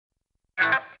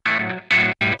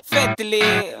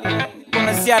Fetilii,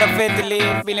 bună seara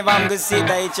fetilii, bine v-am găsit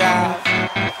aici.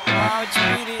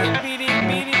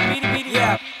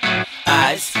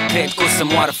 Azi cred că o să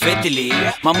moară fetilii.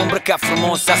 M-am îmbrăcat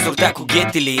frumos, asortat cu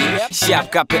getilii.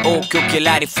 Sapca pe ochi,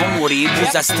 ochelarii, fumurii.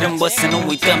 Bluza strâmbă, să nu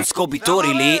uităm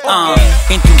scobitorilii.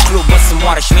 Intru-n club, o să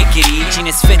moară smecherii.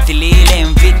 Cine-s fetilii, le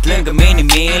invit lângă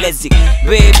mini. Le zic,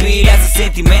 baby, lasă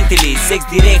sentimentele. Sex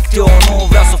direct, eu nu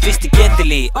vreau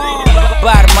sofisticatele.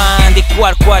 Barman de cu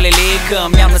alcoalele, că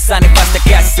mi-am lăsat nevastă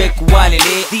acasă cu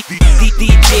oalele.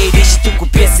 DJ, deși tu cu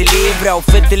piesele. Vreau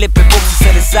fetele pe box să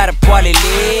le sară poalele.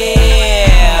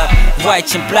 Vai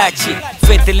ce-mi place,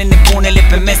 fetele nebunele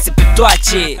pe mese pe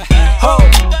toace.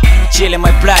 Ce le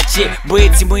mai place,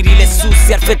 băieții mâinile sus,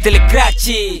 iar fetele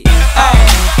crace.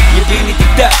 E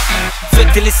Biniditat,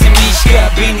 fetele se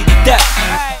mișcă, Biniditat.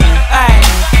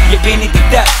 E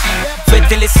Biniditat,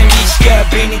 fetele se mișcă,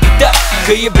 Biniditat.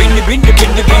 Că e bine, bine,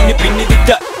 bine, bine,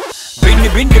 Biniditat. Bine,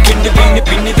 bine, bine, bine,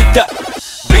 Biniditat.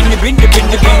 Bine, bine,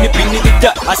 bine, bine,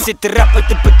 Biniditat. Asi te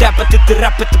rapă-te pe teapă-te, te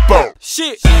rapă-te pe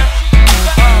shit.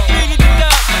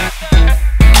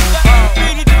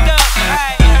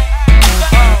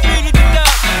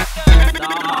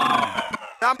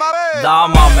 Da,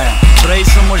 mame, vrei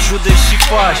să mă judeci și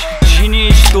faci? Cine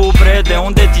ești tu, bre, de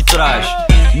unde te tragi?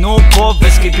 Nu pot,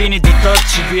 vezi că-i Biniditat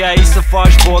și vii aici să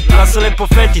faci bot. Lasă-le pe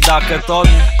fetii dacă tot.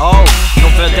 Nu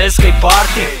vedeți că-i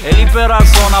party? Elibera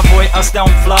zona, voi astea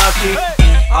umflate.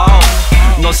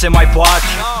 Nu se mai poate.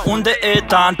 Unde e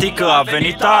tanti că a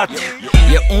venit tati?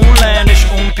 E un leneș,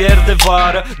 un pierd de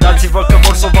vară. Dați-vă că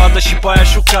vor să o vadă și pe aia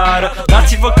șucară.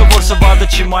 Dați-vă că vor să vadă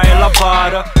ce mai e la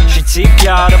vară. Și ții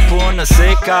chiară până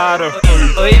se cară.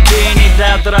 Îi bini,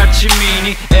 de-a dragi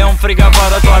mini. E un frig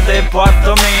afară, toate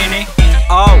poartă mini.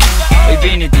 Îi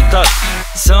Biniditat,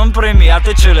 sunt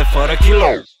premiate cele fără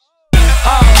kilou.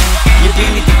 E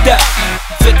Biniditat,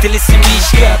 fetele se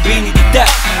mișcă, Biniditat.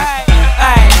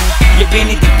 E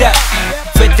Biniditat,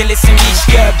 fetele se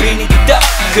mișcă, Biniditat.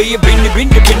 Că e bine,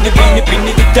 bine, bine, bine,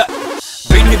 Biniditat.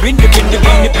 Bine, bine, bine,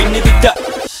 bine, Biniditat.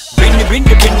 Bine,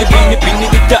 bine, bine, bine,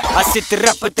 Biniditat. Asi te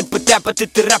rapă-te pe teapă-te,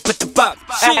 te rapă-te pa.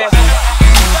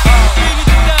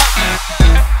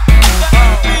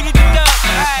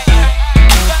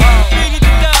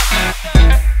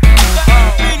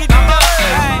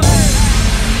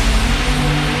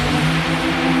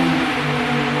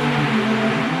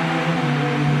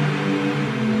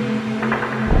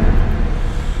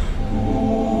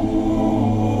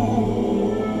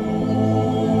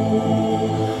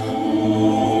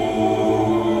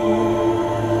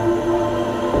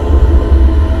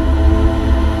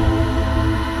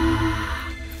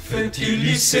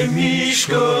 Fetilii se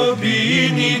mișcă,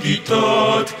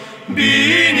 Biniditat,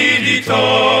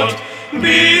 Biniditat,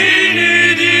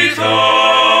 Biniditat.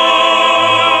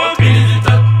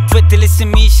 Biniditat, fetele se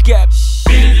mișcă,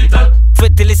 Biniditat,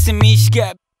 fetele se mișcă,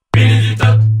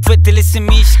 Biniditat, fetele se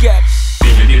mișcă,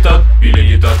 Biniditat,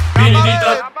 Biniditat,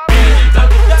 Biniditat,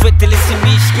 Biniditat, fetele se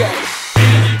mișcă,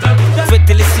 Biniditat,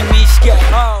 fetele se mișcă,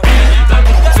 Biniditat,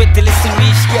 fetele se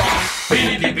mișcă,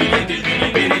 Biniditat,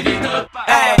 Biniditat,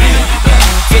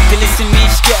 fetele se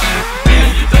mișcă,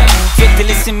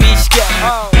 fetele se mișcă,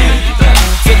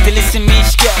 fetele se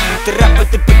mișcă. Te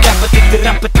rapă-te pe teapă-te, te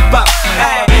rapă-te pa.